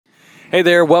Hey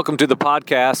there, welcome to the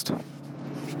podcast.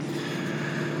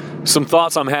 Some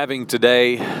thoughts I'm having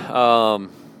today,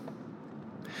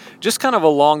 just kind of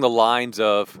along the lines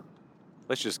of,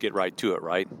 let's just get right to it,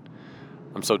 right?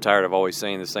 I'm so tired of always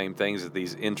saying the same things at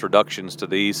these introductions to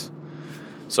these,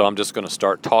 so I'm just going to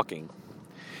start talking.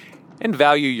 And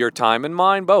value your time and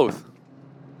mine both.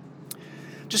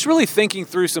 Just really thinking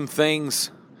through some things.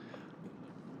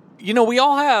 You know, we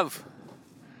all have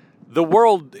the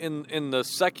world, in the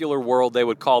secular world, they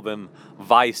would call them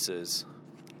vices.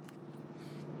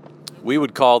 We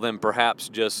would call them perhaps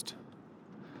just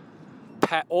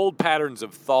old patterns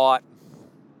of thought,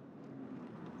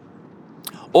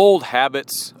 old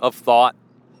habits of thought,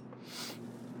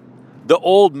 the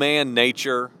old man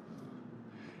nature.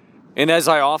 And as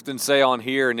I often say on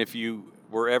here, and if you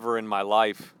were ever in my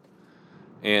life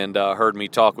and heard me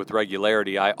talk with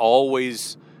regularity, I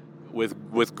always,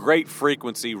 with great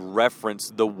frequency,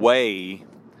 reference the way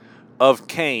of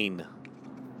Cain,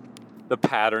 the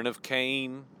pattern of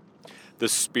Cain, the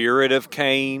spirit of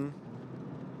Cain,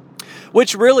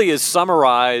 which really is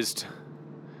summarized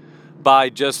by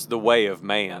just the way of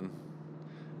man.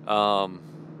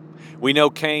 We know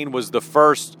Cain was the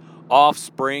first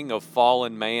offspring of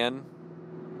fallen man.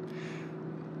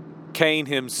 Cain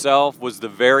himself was the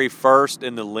very first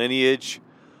in the lineage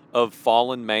of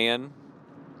fallen man.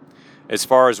 As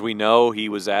far as we know, he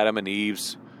was Adam and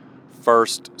Eve's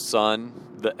first son,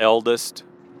 the eldest.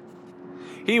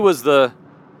 He was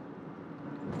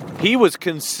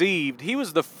conceived. He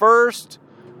was the first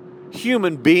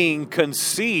human being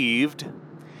conceived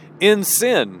in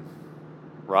sin,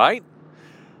 right?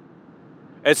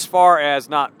 As far as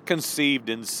not conceived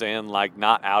in sin, like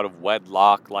not out of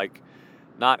wedlock, like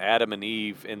not Adam and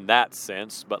Eve in that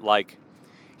sense, but like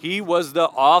he was the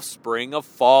offspring of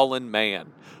fallen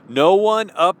man. No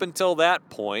one up until that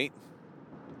point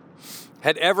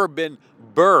had ever been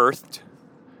birthed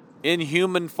in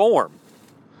human form.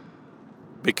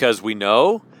 Because we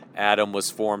know Adam was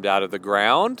formed out of the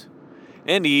ground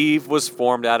and Eve was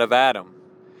formed out of Adam.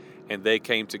 And they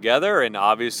came together, and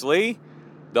obviously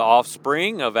the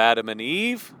offspring of Adam and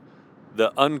Eve,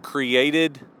 the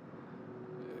uncreated,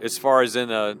 as far as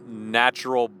in a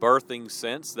natural birthing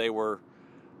sense, they were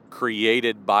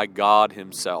created by God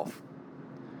himself.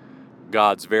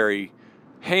 God's very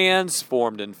hands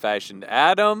formed and fashioned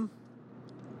Adam,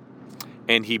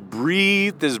 and he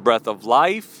breathed his breath of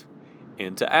life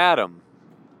into Adam.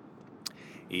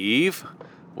 Eve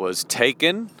was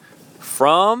taken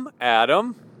from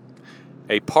Adam,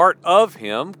 a part of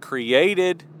him,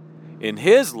 created in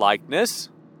his likeness,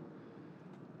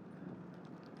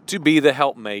 to be the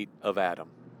helpmate of Adam.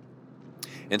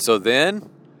 And so then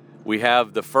we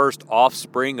have the first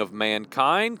offspring of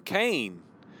mankind, Cain.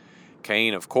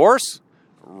 Cain, of course,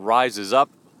 rises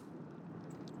up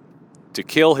to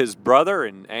kill his brother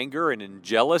in anger and in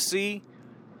jealousy,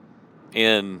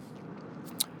 in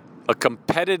a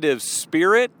competitive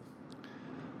spirit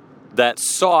that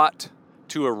sought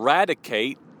to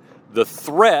eradicate the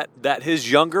threat that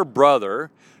his younger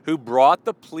brother, who brought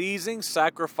the pleasing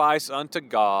sacrifice unto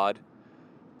God,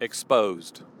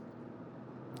 exposed.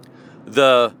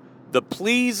 The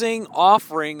pleasing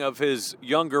offering of his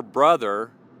younger brother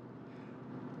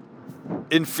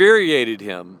infuriated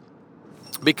him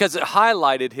because it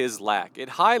highlighted his lack. It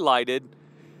highlighted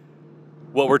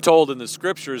what we're told in the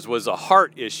scriptures was a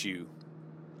heart issue.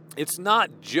 It's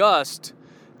not just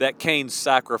that Cain's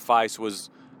sacrifice was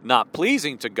not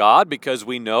pleasing to God, because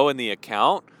we know in the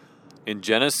account in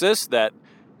Genesis that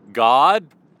God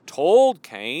told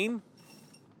Cain,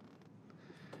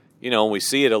 we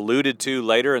see it alluded to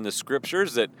later in the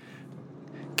scriptures, that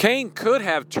Cain could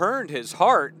have turned his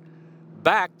heart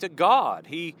back to God.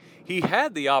 He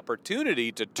had the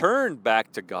opportunity to turn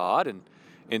back to God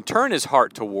and turn his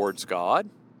heart towards God.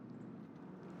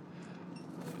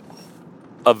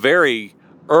 A very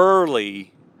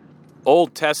early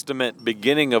Old Testament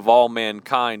beginning of all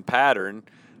mankind pattern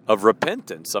of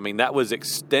repentance. I mean, that was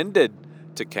extended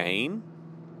to Cain.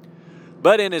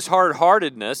 But in his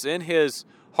hard-heartedness, in his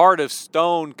heart of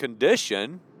stone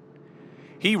condition,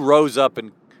 he rose up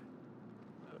and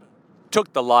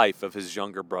took the life of his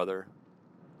younger brother.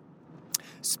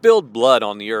 Spilled blood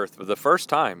on the earth for the first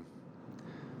time.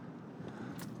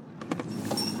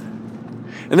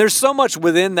 And there's so much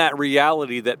within that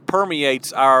reality that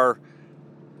permeates our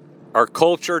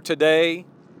culture today,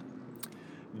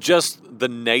 just the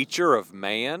nature of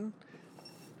man,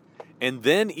 and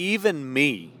then even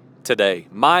me today,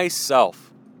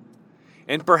 myself,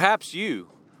 and perhaps you.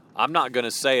 I'm not going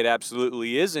to say it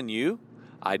absolutely isn't you.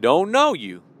 I don't know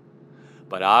you.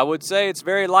 But I would say it's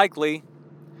very likely,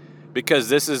 because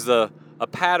this is a a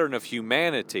pattern of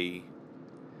humanity.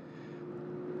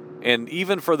 And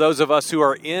even for those of us who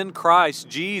are in Christ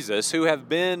Jesus, who have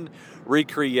been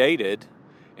recreated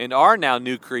and are now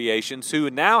new creations,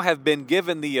 who now have been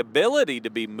given the ability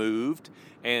to be moved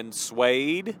and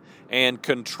swayed and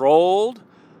controlled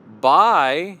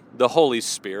by the Holy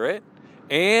Spirit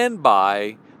and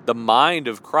by the mind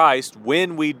of Christ,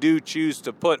 when we do choose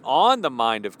to put on the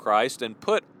mind of Christ and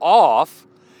put off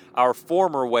our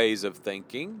former ways of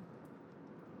thinking.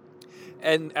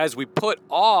 And as we put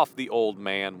off the old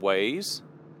man ways,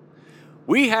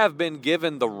 we have been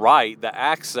given the right, the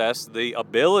access, the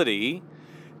ability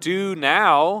to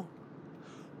now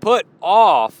put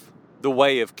off the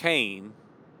way of Cain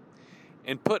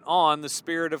and put on the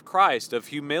spirit of Christ, of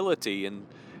humility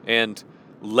and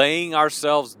laying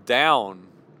ourselves down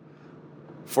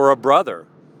for a brother,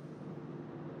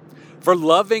 for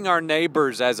loving our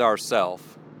neighbors as ourselves.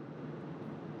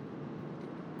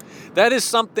 That is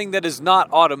something that is not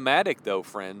automatic, though,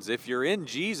 friends. If you're in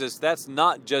Jesus, that's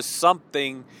not just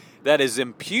something that is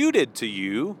imputed to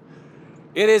you.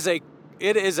 It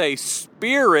is a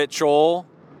spiritual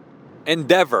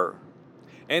endeavor,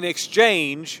 an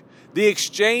exchange, the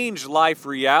exchange life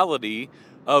reality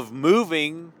of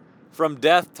moving from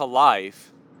death to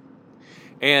life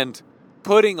and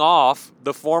putting off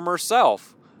the former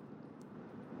self.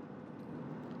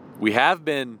 We have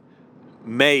been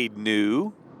made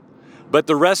new, but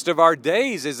the rest of our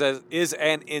days is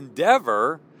an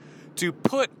endeavor to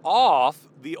put off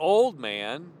the old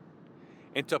man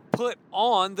and to put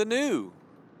on the new.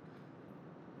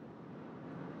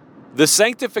 The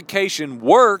sanctification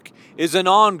work is an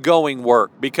ongoing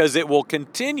work because it will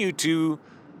continue to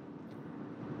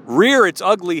rear its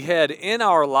ugly head in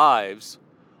our lives,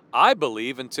 I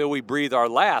believe, until we breathe our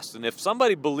last. And if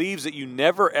somebody believes that you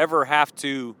never ever have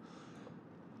to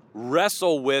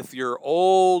wrestle with your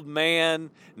old man,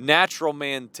 natural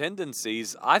man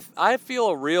tendencies, I feel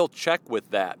a real check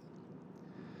with that.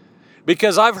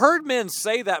 Because I've heard men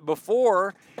say that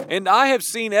before, and I have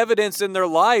seen evidence in their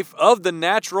life of the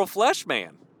natural flesh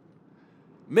man.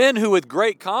 Men who with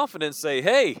great confidence say,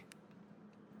 hey,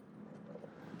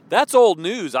 that's old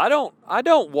news. I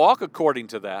don't walk according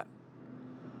to that.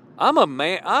 I'm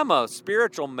a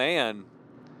spiritual man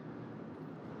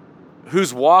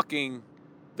who's walking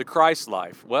the Christ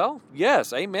life. Well,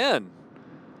 yes, amen.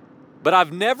 But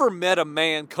I've never met a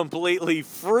man completely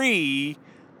free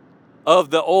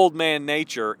of the old man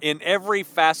nature in every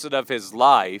facet of his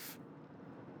life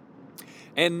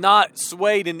and not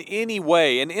swayed in any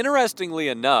way. And interestingly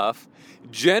enough,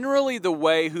 generally the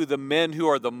way who the men who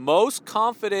are the most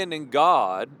confident in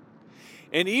God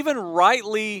and even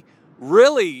rightly,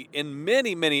 really in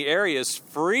many, many areas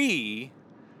free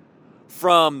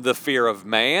from the fear of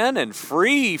man and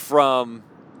free from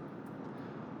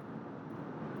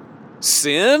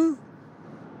sin,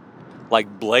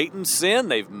 like blatant sin.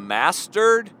 They've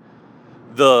mastered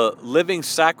the living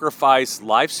sacrifice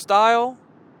lifestyle.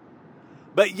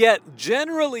 But yet,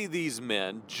 generally these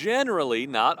men,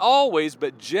 not always,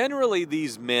 but generally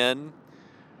these men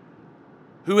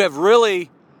who have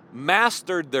really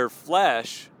mastered their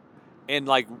flesh and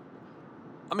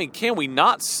can we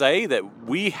not say that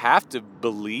we have to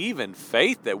believe in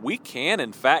faith that we can,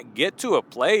 in fact, get to a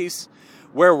place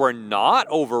where we're not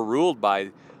overruled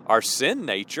by our sin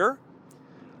nature?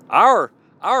 Our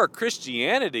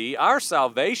Christianity, our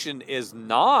salvation is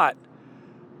not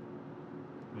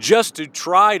just to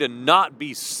try to not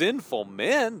be sinful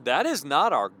men. That is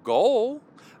not our goal.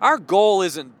 Our goal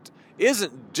isn't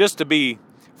just to be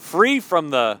free from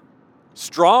the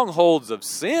strongholds of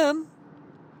sin.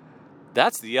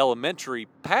 That's the elementary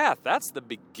path. That's the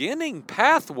beginning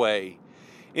pathway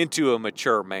into a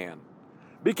mature man.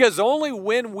 Because only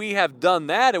when we have done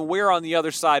that and we're on the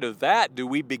other side of that do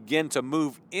we begin to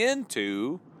move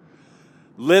into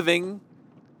living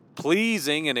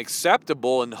pleasing and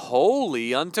acceptable and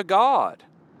holy unto God.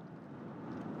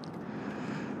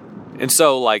 And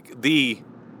so the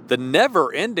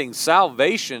never-ending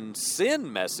salvation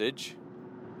sin message,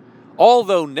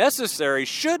 although necessary,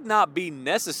 should not be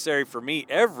necessary for me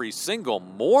every single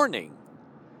morning.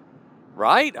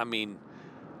 Right? I mean,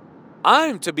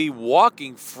 I'm to be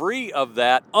walking free of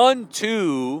that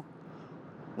unto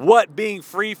what being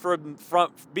free from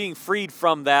being freed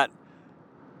from that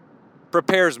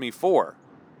prepares me for.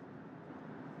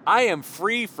 I am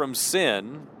free from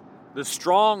sin, the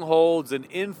strongholds and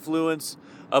influence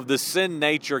of the sin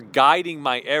nature guiding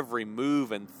my every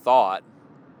move and thought.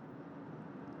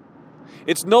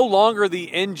 It's no longer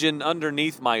the engine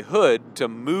underneath my hood to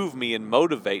move me and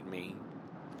motivate me.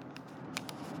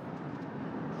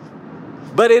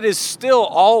 But it is still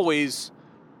always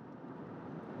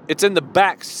It's in the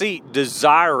back seat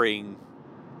desiring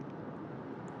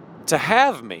to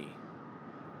have me.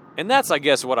 And that's, I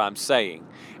guess, what I'm saying.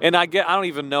 And I don't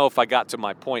even know if I got to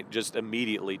my point just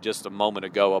immediately, just a moment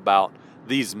ago, about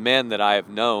these men that I have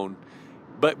known.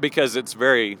 But because it's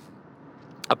very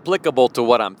applicable to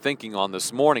what I'm thinking on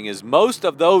this morning, is most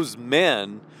of those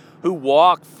men who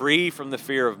walk free from the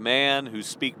fear of man, who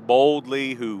speak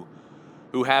boldly, who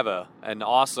have an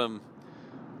awesome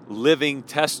living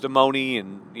testimony,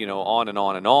 and on and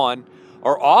on and on,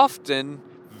 are often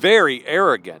very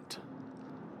arrogant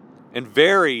and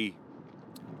very,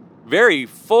 very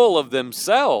full of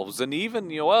themselves. And even,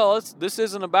 this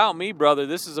isn't about me, brother.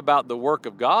 This is about the work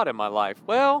of God in my life.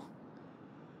 Well,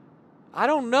 I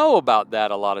don't know about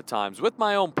that a lot of times with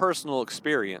my own personal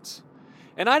experience.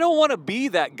 And I don't want to be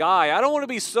that guy. I don't want to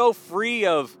be so free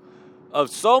of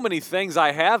so many things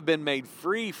I have been made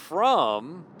free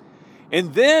from,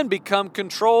 and then become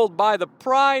controlled by the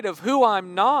pride of who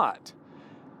I'm not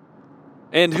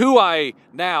and who I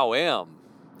now am.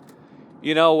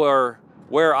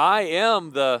 Where I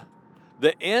am the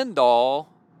end all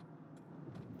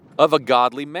of a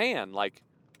godly man. Like,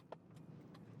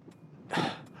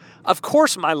 of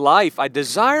course, I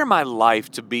desire my life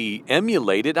to be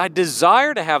emulated. I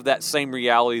desire to have that same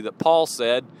reality that Paul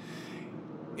said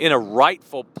in a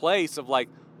rightful place of like,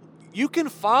 you can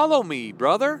follow me,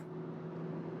 brother.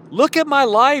 Look at my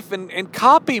life and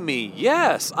copy me.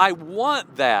 Yes, I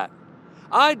want that.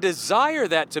 I desire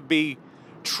that to be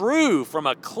true from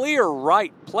a clear,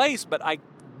 right place, but I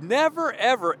never,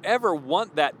 ever, ever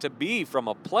want that to be from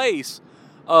a place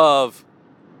of,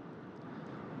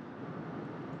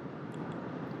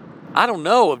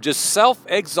 of just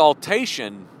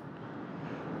self-exaltation,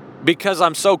 because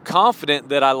I'm so confident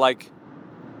that I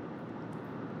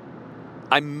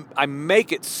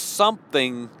make it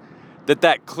something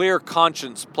that clear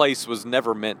conscience place was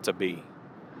never meant to be.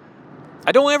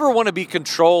 I don't ever want to be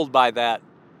controlled by that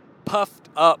puffed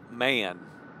up man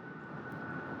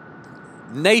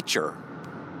nature,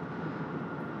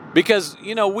 because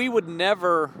we would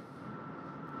never,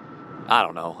 I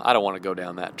don't want to go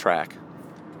down that track.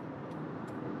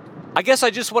 I guess I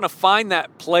just want to find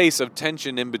that place of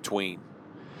tension in between,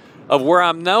 of where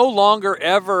I'm no longer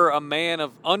ever a man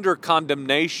of under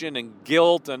condemnation and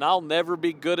guilt, and I'll never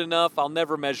be good enough, I'll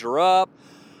never measure up,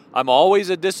 I'm always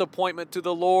a disappointment to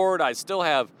the Lord, I still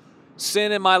have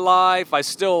sin in my life, I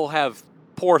still have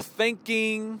poor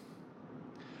thinking.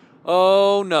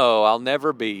 Oh no, I'll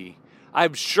never be.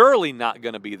 I'm surely not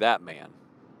going to be that man.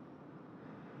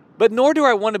 But nor do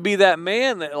I want to be that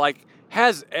man that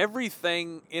has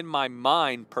everything in my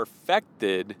mind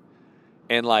perfected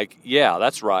and yeah,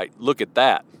 that's right, look at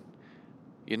that.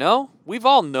 We've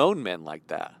all known men like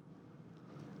that.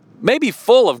 Maybe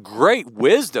full of great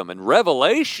wisdom and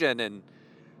revelation and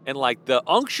the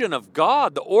unction of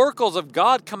God, the oracles of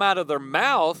God come out of their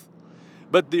mouth,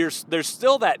 but there's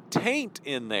still that taint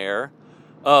in there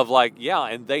of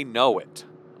and they know it.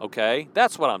 Okay?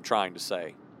 That's what I'm trying to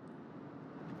say.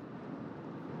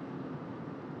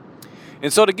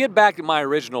 And so to get back to my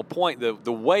original point,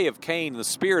 the way of Cain, the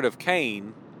spirit of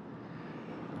Cain,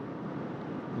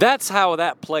 that's how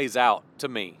that plays out to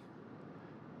me.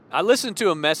 I listened to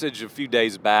a message a few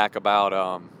days back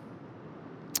about,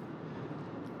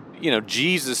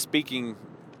 Jesus speaking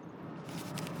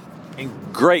in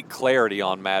great clarity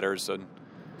on matters, and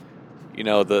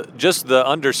the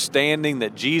understanding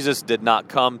that Jesus did not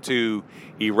come to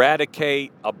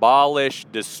eradicate, abolish,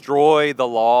 destroy the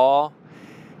law.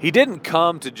 He didn't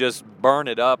come to just burn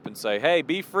it up and say, hey,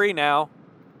 be free now.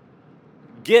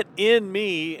 Get in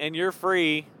me and you're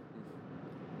free.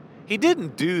 He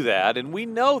didn't do that, and we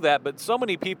know that, but so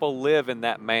many people live in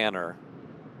that manner.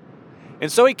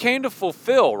 And so he came to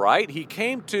fulfill, right? He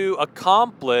came to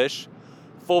accomplish,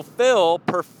 fulfill,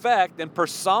 perfect, and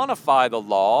personify the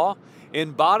law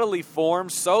in bodily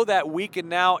form so that we can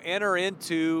now enter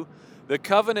into the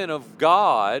covenant of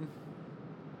God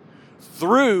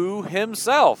through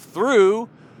himself, through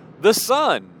the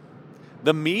Son,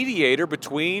 the mediator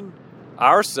between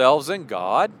ourselves and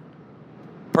God,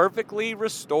 perfectly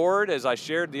restored, as I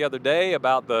shared the other day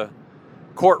about the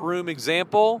courtroom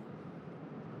example.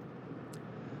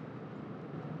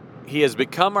 He has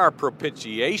become our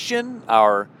propitiation,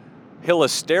 our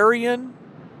hilasterion.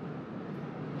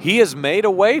 He has made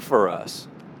a way for us.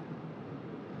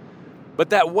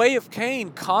 But that way of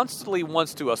Cain constantly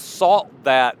wants to assault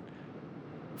that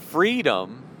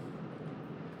freedom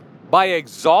by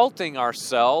exalting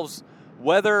ourselves,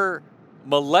 whether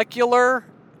molecular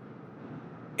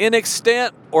in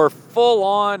extent or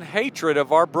full-on hatred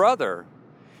of our brother.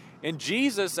 And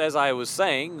Jesus, as I was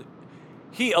saying,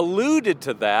 he alluded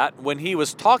to that when he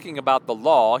was talking about the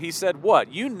law. He said,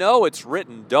 what? You know it's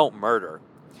written, don't murder.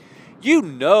 You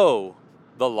know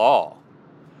the law.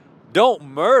 Don't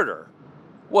murder.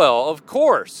 Well, of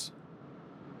course.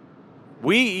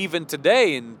 We even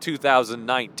today in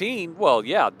 2019, well,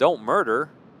 yeah, don't murder.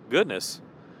 Goodness.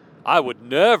 I would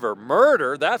never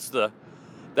murder. That's the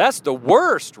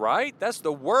worst, right? That's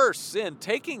the worst sin,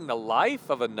 taking the life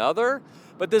of another.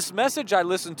 But this message I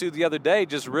listened to the other day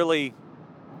just really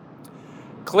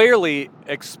clearly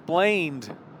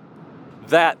explained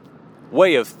that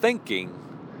way of thinking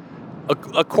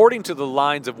according to the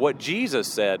lines of what Jesus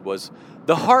said was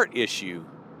the heart issue.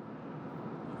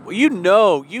 You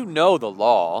know the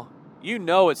law. You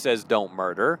know it says don't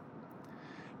murder.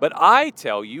 But I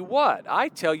tell you what? I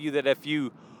tell you that if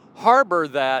you harbor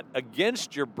that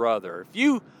against your brother,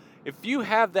 if you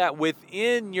have that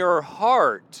within your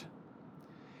heart,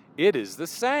 it is the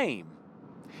same.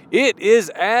 It is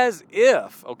as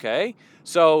if, okay?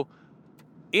 So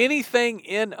anything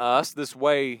in us, the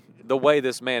way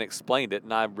this man explained it,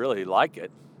 and I really like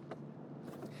it,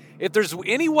 if there's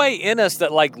any way in us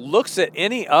that like looks at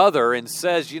any other and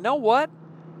says, you know what?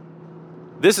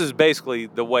 This is basically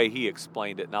the way he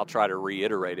explained it, and I'll try to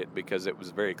reiterate it because it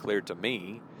was very clear to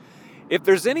me. If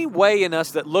there's any way in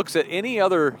us that looks at any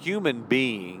other human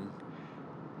being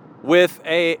with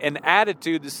an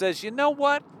attitude that says, you know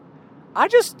what? I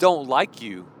just don't like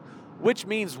you, which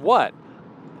means what?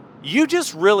 You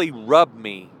just really rub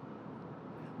me.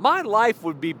 My life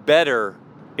would be better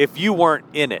if you weren't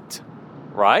in it,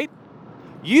 right?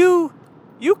 You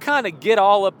kind of get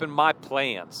all up in my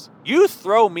plans. You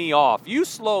throw me off. You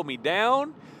slow me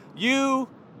down. You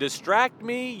distract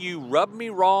me. You rub me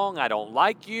wrong. I don't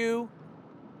like you.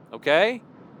 Okay?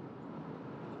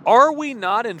 Are we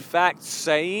not, in fact,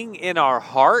 saying in our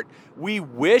heart, we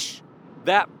wish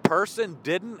that person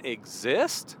didn't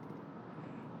exist?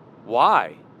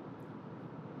 Why?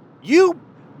 You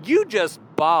just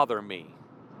bother me.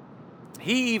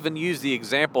 He even used the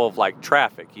example of like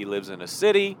traffic. He lives in a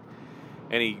city,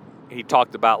 and he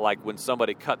talked about like when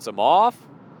somebody cuts him off,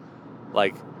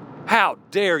 like, how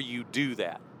dare you do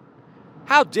that?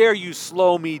 How dare you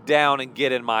slow me down and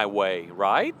get in my way,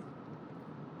 right?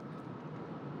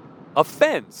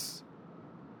 Offense.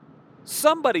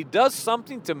 Somebody does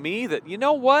something to me that, you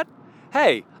know what?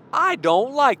 Hey, I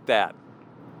don't like that.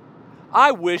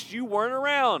 I wish you weren't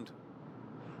around.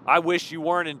 I wish you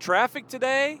weren't in traffic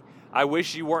today. I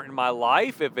wish you weren't in my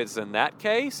life if it's in that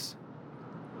case.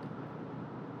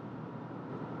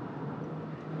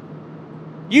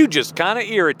 You just kind of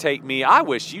irritate me. I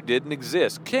wish you didn't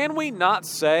exist. Can we not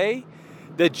say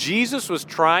that Jesus was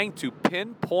trying to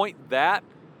pinpoint that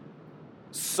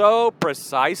so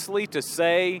precisely to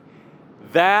say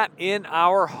that in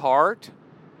our heart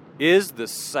is the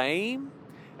same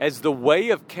as the way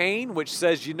of Cain, which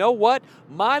says, you know what?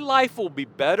 My life will be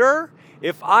better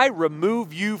if I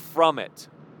remove you from it.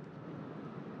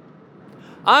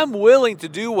 I'm willing to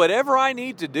do whatever I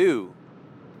need to do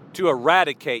to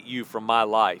eradicate you from my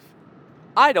life.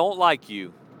 I don't like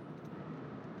you.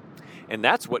 And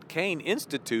that's what Cain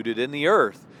instituted in the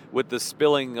earth with the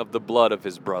spilling of the blood of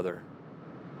his brother.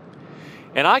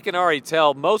 And I can already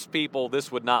tell most people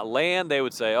this would not land. They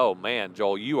would say, oh man,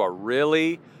 Joel, you are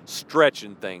really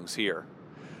stretching things here.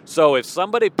 So if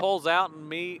somebody pulls out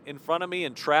in front of me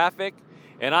in traffic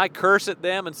and I curse at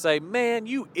them and say, man,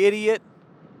 you idiot,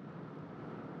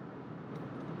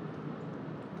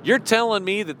 you're telling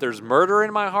me that there's murder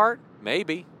in my heart?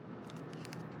 Maybe.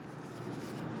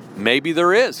 Maybe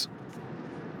there is.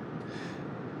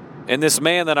 And this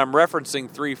man that I'm referencing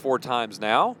 3-4 times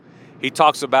now, he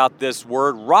talks about this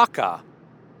word raka,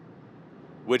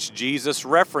 which Jesus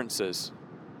references.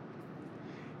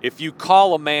 If you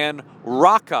call a man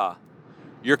raka,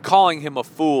 you're calling him a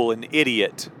fool, an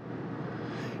idiot.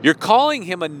 You're calling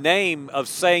him a name of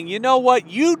saying, you know what?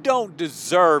 You don't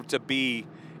deserve to be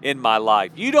in my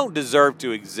life. You don't deserve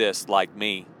to exist like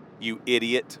me, you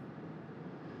idiot.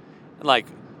 And like,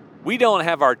 we don't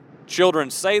have our children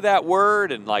say that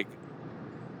word, and like,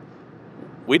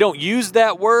 we don't use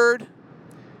that word.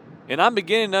 And I'm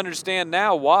beginning to understand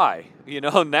now why. You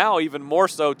know, now even more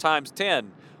so times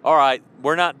 10. All right,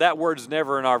 that word's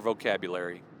never in our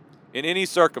vocabulary in any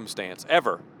circumstance,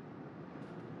 ever.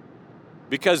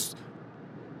 Because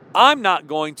I'm not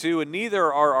going to, and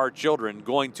neither are our children,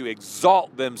 going to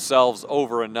exalt themselves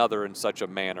over another in such a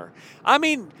manner. I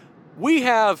mean, we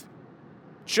have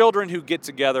children who get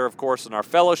together, of course, in our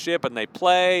fellowship, and they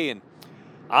play, and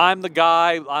I'm the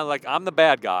guy, I'm the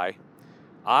bad guy.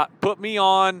 Put me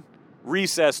on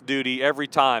recess duty every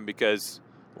time because,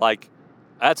 like,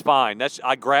 That's fine.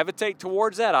 I gravitate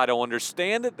towards that. I don't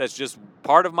understand it. That's just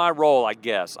part of my role, I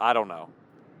guess. I don't know.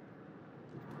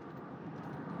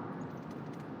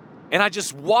 And I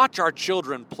just watch our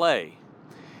children play.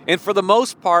 And for the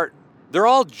most part, they're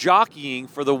all jockeying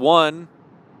for the one,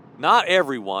 not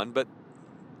everyone, but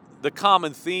the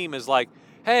common theme is like,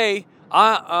 hey,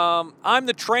 I'm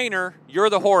the trainer, you're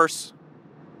the horse.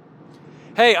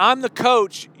 Hey, I'm the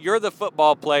coach, you're the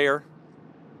football player.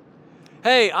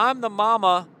 Hey, I'm the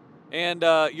mama, and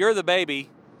you're the baby.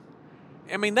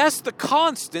 I mean, that's the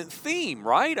constant theme,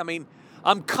 right? I mean,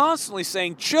 I'm constantly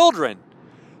saying, children,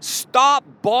 stop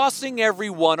bossing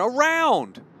everyone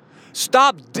around.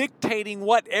 Stop dictating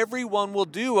what everyone will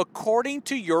do according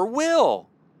to your will.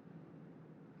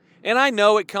 And I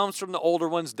know it comes from the older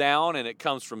ones down, and it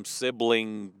comes from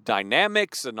sibling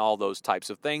dynamics and all those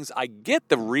types of things. I get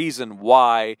the reason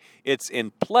why it's in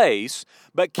place,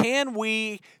 but can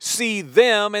we see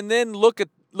them and then look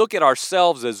at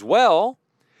ourselves as well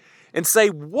and say,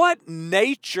 what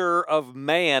nature of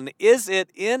man is it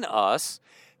in us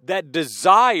that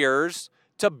desires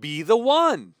to be the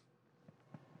one?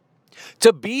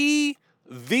 To be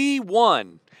the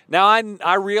one. Now,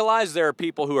 I realize there are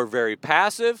people who are very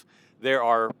passive. There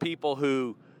are people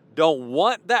who don't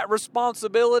want that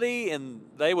responsibility and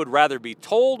they would rather be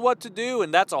told what to do,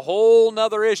 and that's a whole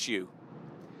nother issue.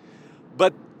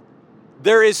 But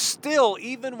there is still,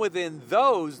 even within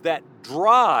those, that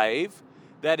drive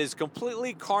that is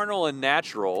completely carnal and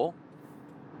natural.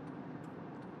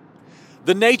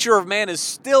 The nature of man is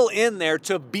still in there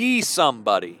to be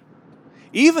somebody.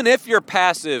 Even if you're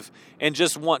passive and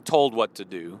just want told what to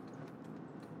do.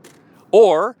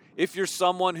 Or if you're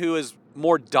someone who is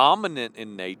more dominant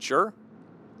in nature.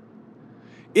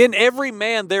 In every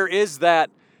man there is that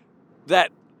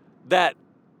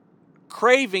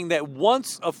craving that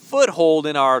wants a foothold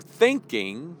in our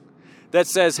thinking that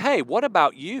says, hey, what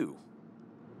about you?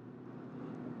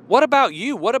 What about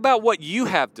you? What about what you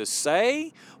have to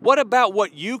say? What about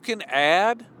what you can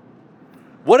add?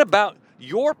 What about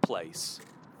your place?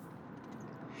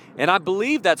 And I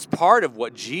believe that's part of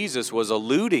what Jesus was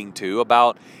alluding to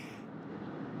about,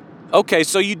 okay,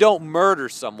 so you don't murder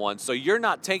someone, so you're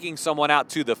not taking someone out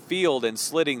to the field and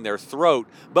slitting their throat,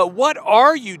 but what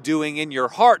are you doing in your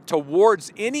heart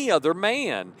towards any other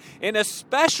man, and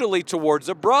especially towards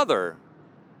a brother?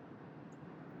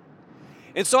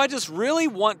 And so I just really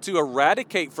want to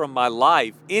eradicate from my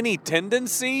life any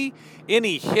tendency,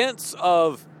 any hints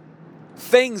of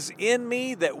things in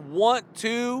me that want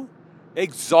to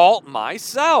exalt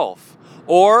myself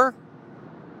or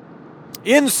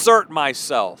insert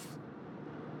myself.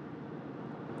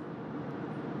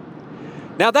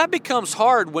 Now that becomes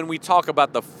hard when we talk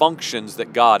about the functions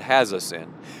that God has us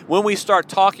in. When we start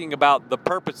talking about the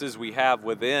purposes we have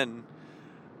within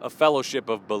a fellowship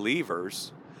of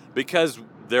believers, because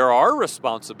there are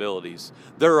responsibilities.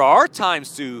 There are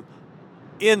times to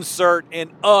insert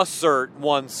and assert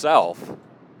oneself.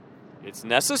 It's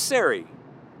necessary.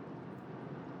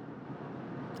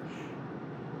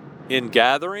 In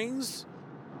gatherings,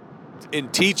 in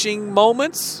teaching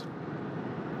moments,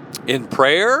 in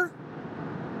prayer,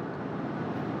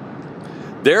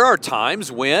 there are times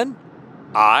when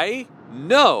I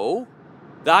know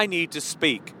that I need to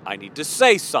speak. I need to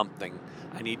say something.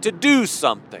 I need to do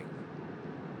something.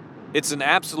 It's an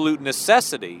absolute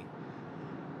necessity.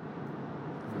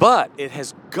 But it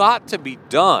has got to be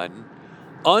done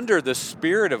under the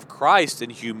Spirit of Christ in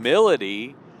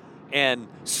humility and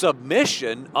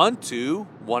submission unto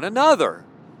one another.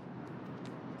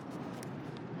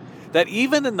 That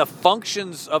even in the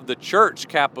functions of the church,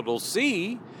 capital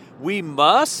C, we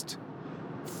must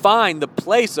find the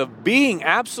place of being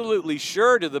absolutely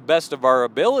sure to the best of our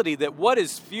ability that what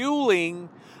is fueling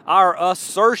our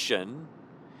assertion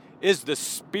is the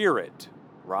Spirit,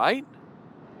 right?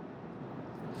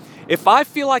 If I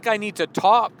feel like I need to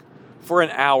talk for an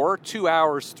hour, 2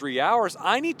 hours, 3 hours,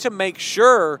 I need to make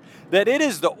sure that it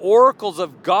is the oracles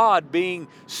of God being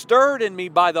stirred in me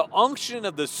by the unction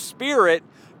of the Spirit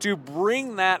to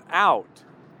bring that out.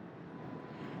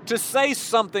 To say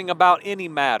something about any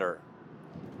matter.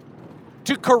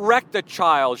 To correct a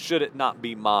child should it not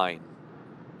be mine.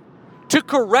 To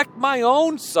correct my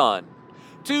own son.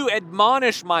 To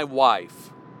admonish my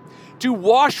wife. To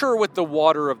wash her with the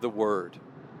water of the word.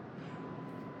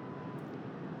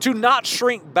 To not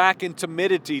shrink back in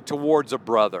timidity towards a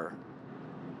brother.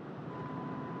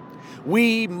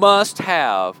 We must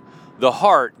have the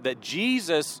heart that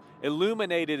Jesus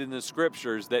illuminated in the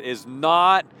scriptures that is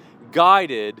not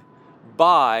guided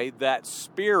by that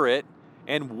spirit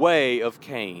and way of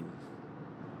Cain.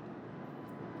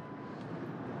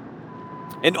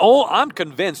 And I'm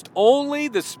convinced only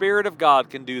the Spirit of God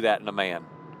can do that in a man.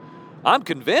 I'm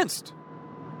convinced.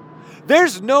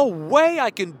 There's no way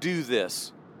I can do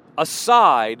this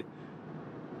aside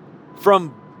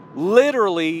from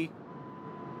literally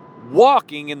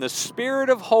walking in the Spirit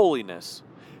of holiness.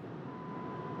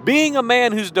 Being a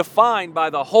man who's defined by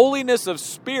the holiness of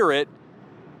Spirit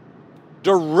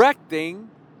directing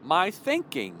my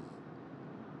thinking.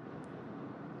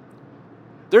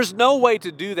 There's no way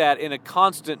to do that in a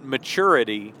constant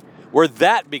maturity where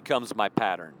that becomes my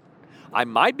pattern. I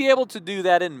might be able to do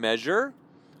that in measure,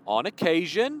 on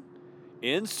occasion,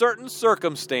 in certain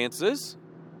circumstances,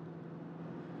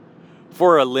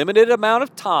 for a limited amount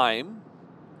of time.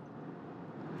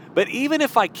 But even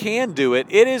if I can do it,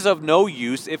 it is of no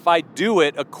use if I do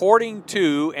it according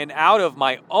to and out of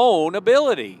my own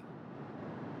ability.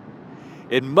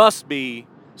 It must be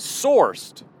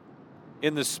sourced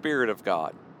in the Spirit of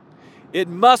God. It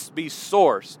must be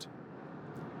sourced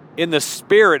in the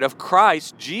Spirit of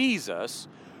Christ Jesus,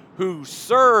 who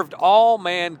served all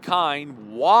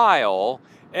mankind while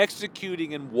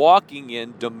executing and walking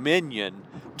in dominion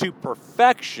to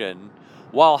perfection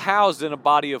while housed in a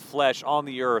body of flesh on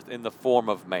the earth in the form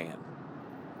of man.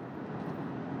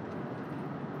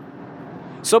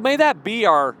 So may that be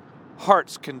our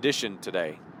heart's condition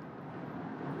today.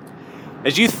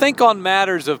 As you think on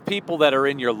matters of people that are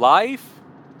in your life,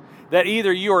 that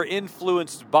either you are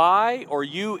influenced by or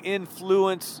you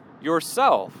influence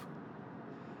yourself.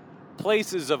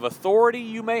 Places of authority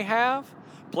you may have,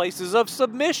 places of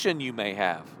submission you may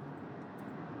have.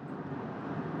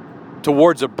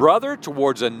 Towards a brother,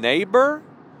 towards a neighbor.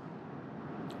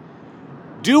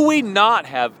 Do we not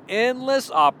have endless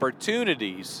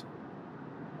opportunities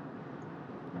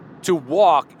to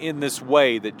walk in this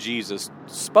way that Jesus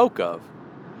spoke of,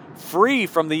 free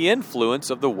from the influence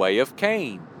of the way of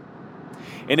Cain?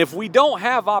 And if we don't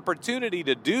have opportunity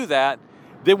to do that,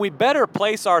 then we better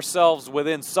place ourselves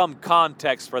within some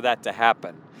context for that to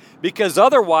happen. Because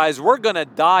otherwise, we're going to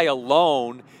die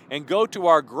alone and go to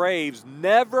our graves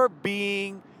never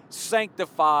being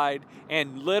sanctified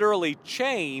and literally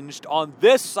changed on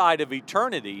this side of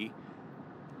eternity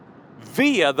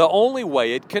via the only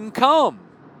way it can come,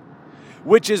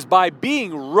 which is by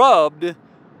being rubbed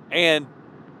and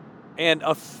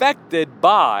affected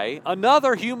by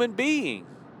another human being.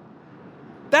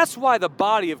 That's why the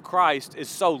body of Christ is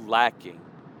so lacking.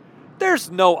 There's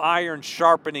no iron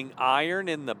sharpening iron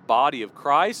in the body of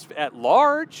Christ at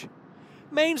large.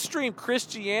 Mainstream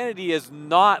Christianity is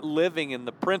not living in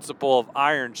the principle of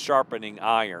iron sharpening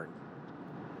iron.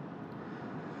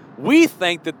 We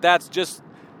think that that's just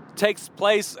takes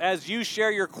place as you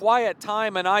share your quiet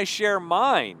time and I share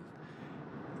mine.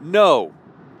 No.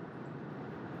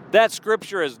 That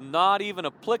scripture is not even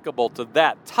applicable to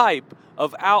that type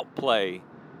of outplay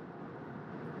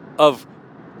of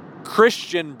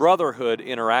Christian brotherhood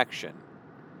interaction.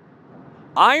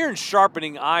 Iron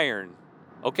sharpening iron,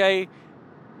 okay?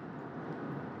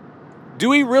 Do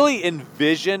we really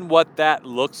envision what that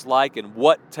looks like and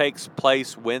what takes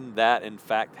place when that in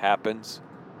fact happens?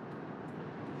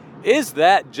 Is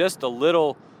that just a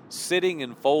little sitting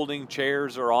in folding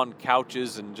chairs or on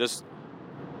couches and just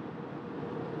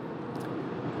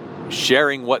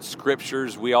sharing what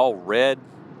scriptures we all read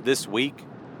this week?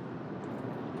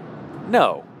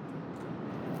 No.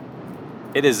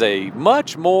 It is a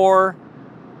much more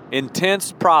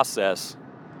intense process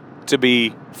to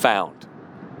be found.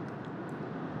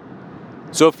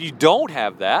 So if you don't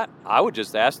have that, I would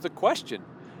just ask the question,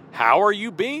 how are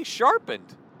you being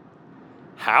sharpened?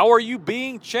 How are you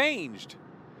being changed?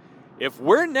 If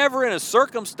we're never in a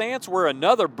circumstance where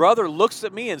another brother looks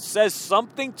at me and says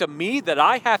something to me that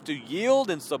I have to yield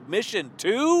in submission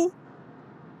to,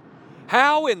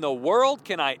 how in the world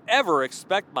can I ever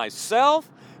expect myself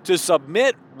to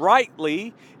submit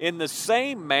rightly in the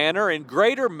same manner in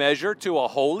greater measure to a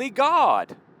holy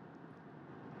God?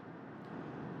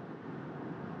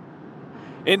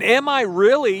 And am I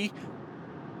really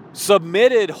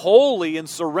submitted wholly and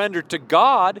surrendered to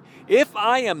God if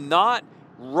I am not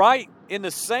right in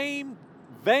the same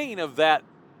vein of that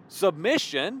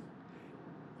submission,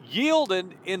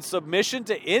 yielded in submission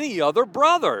to any other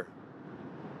brother?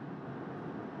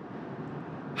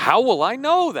 How will I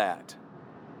know that?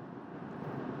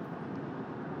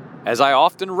 As I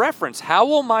often reference, how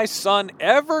will my son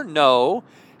ever know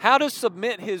how to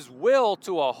submit his will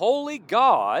to a holy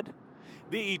God,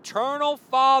 the eternal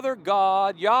Father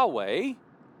God, Yahweh,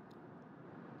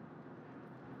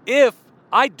 if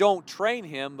I don't train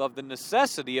him of the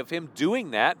necessity of him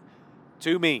doing that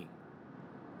to me?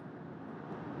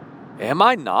 Am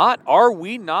I not? Are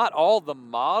we not all the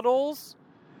models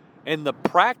and the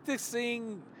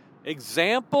practicing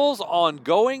examples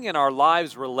ongoing in our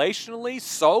lives relationally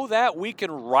so that we can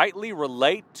rightly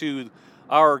relate to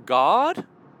our God?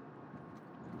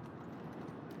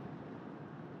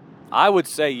 I would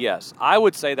say yes. I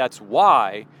would say that's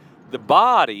why the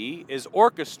body is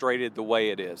orchestrated the way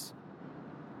it is.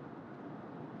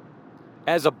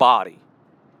 As a body.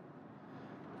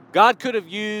 God could have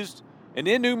used an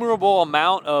innumerable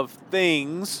amount of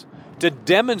things to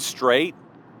demonstrate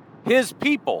His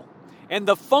people and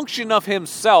the function of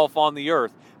Himself on the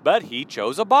earth, but He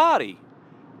chose a body.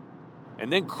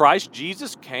 And then Christ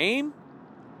Jesus came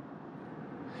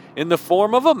in the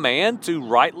form of a man to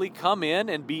rightly come in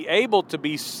and be able to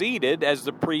be seated as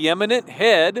the preeminent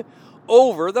head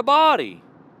over the body.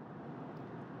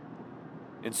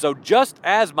 And so just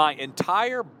as my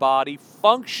entire body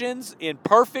functions in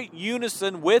perfect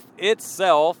unison with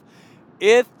itself,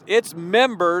 its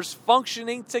members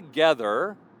functioning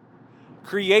together,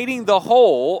 creating the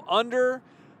whole under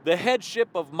the headship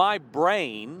of my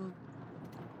brain,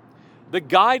 the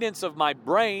guidance of my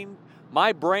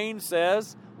brain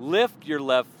says, lift your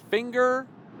left finger,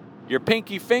 your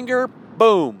pinky finger,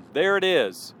 boom, there it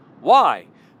is. Why?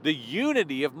 The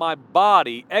unity of my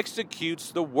body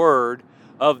executes the word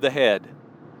of the head.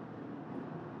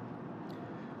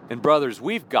 And brothers,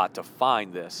 we've got to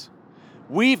find this.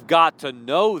 We've got to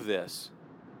know this.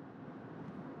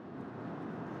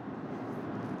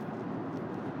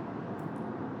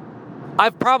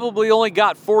 I've probably only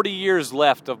got 40 years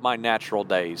left of my natural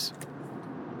days.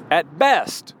 At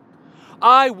best.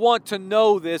 I want to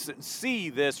know this and see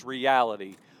this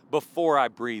reality before I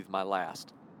breathe my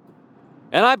last.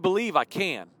 And I believe I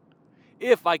can,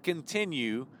 if I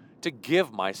continue to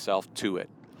give myself to it,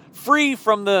 free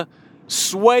from the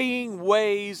swaying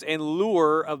ways and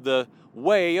lure of the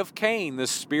way of Cain, the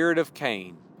spirit of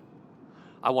Cain.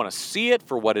 I want to see it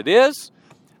for what it is.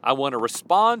 I want to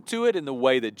respond to it in the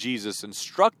way that Jesus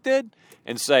instructed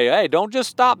and say, hey, don't just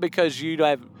stop because you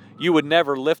would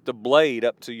never lift a blade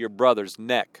up to your brother's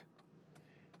neck.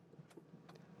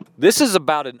 This is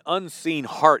about an unseen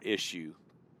heart issue.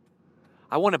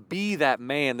 I want to be that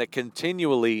man that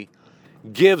continually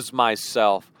gives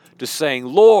myself to saying,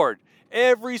 Lord,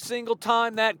 every single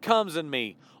time that comes in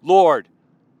me, Lord,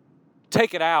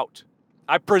 take it out.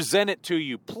 I present it to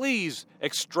you. Please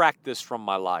extract this from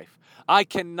my life. I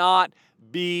cannot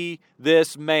be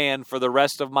this man for the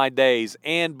rest of my days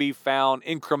and be found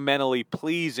incrementally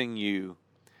pleasing you,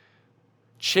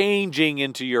 changing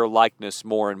into your likeness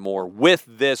more and more with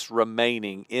this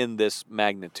remaining in this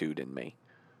magnitude in me.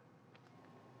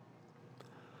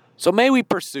 So may we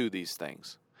pursue these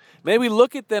things. May we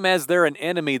look at them as they're an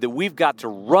enemy that we've got to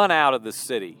run out of the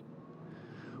city.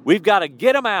 We've got to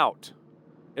get them out,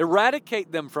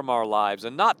 eradicate them from our lives,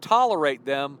 and not tolerate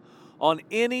them on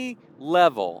any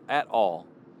level at all.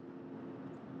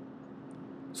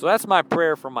 So that's my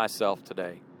prayer for myself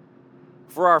today,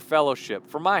 for our fellowship,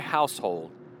 for my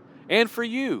household, and for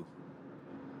you.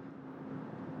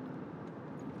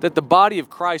 That the body of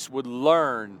Christ would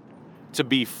learn to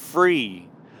be free,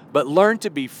 but learn to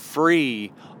be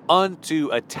free unto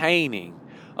attaining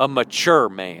a mature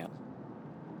man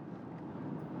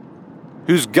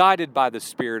who's guided by the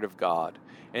Spirit of God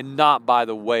and not by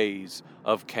the ways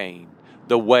of Cain,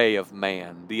 the way of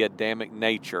man, the Adamic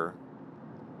nature.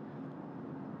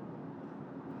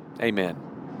 Amen.